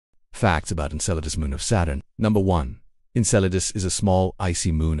Facts about Enceladus moon of Saturn. Number 1. Enceladus is a small,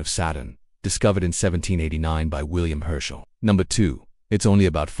 icy moon of Saturn, discovered in 1789 by William Herschel. Number 2. It's only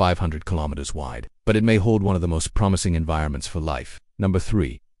about 500 kilometers wide, but it may hold one of the most promising environments for life. Number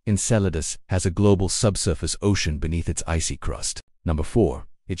 3. Enceladus has a global subsurface ocean beneath its icy crust. Number 4.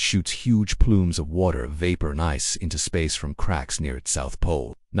 It shoots huge plumes of water, vapor, and ice into space from cracks near its south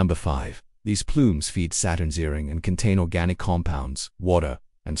pole. Number 5. These plumes feed Saturn's ring and contain organic compounds, water,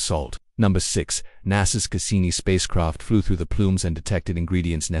 and salt. Number 6. NASA's Cassini spacecraft flew through the plumes and detected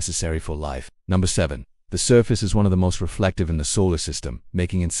ingredients necessary for life. Number 7. The surface is one of the most reflective in the solar system,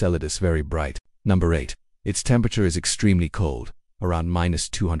 making Enceladus very bright. Number 8. Its temperature is extremely cold, around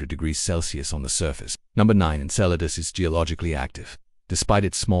 -200 degrees Celsius on the surface. Number 9. Enceladus is geologically active, despite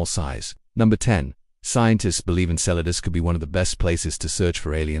its small size. Number 10. Scientists believe Enceladus could be one of the best places to search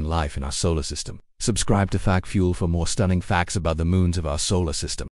for alien life in our solar system. Subscribe to Fact Fuel for more stunning facts about the moons of our solar system.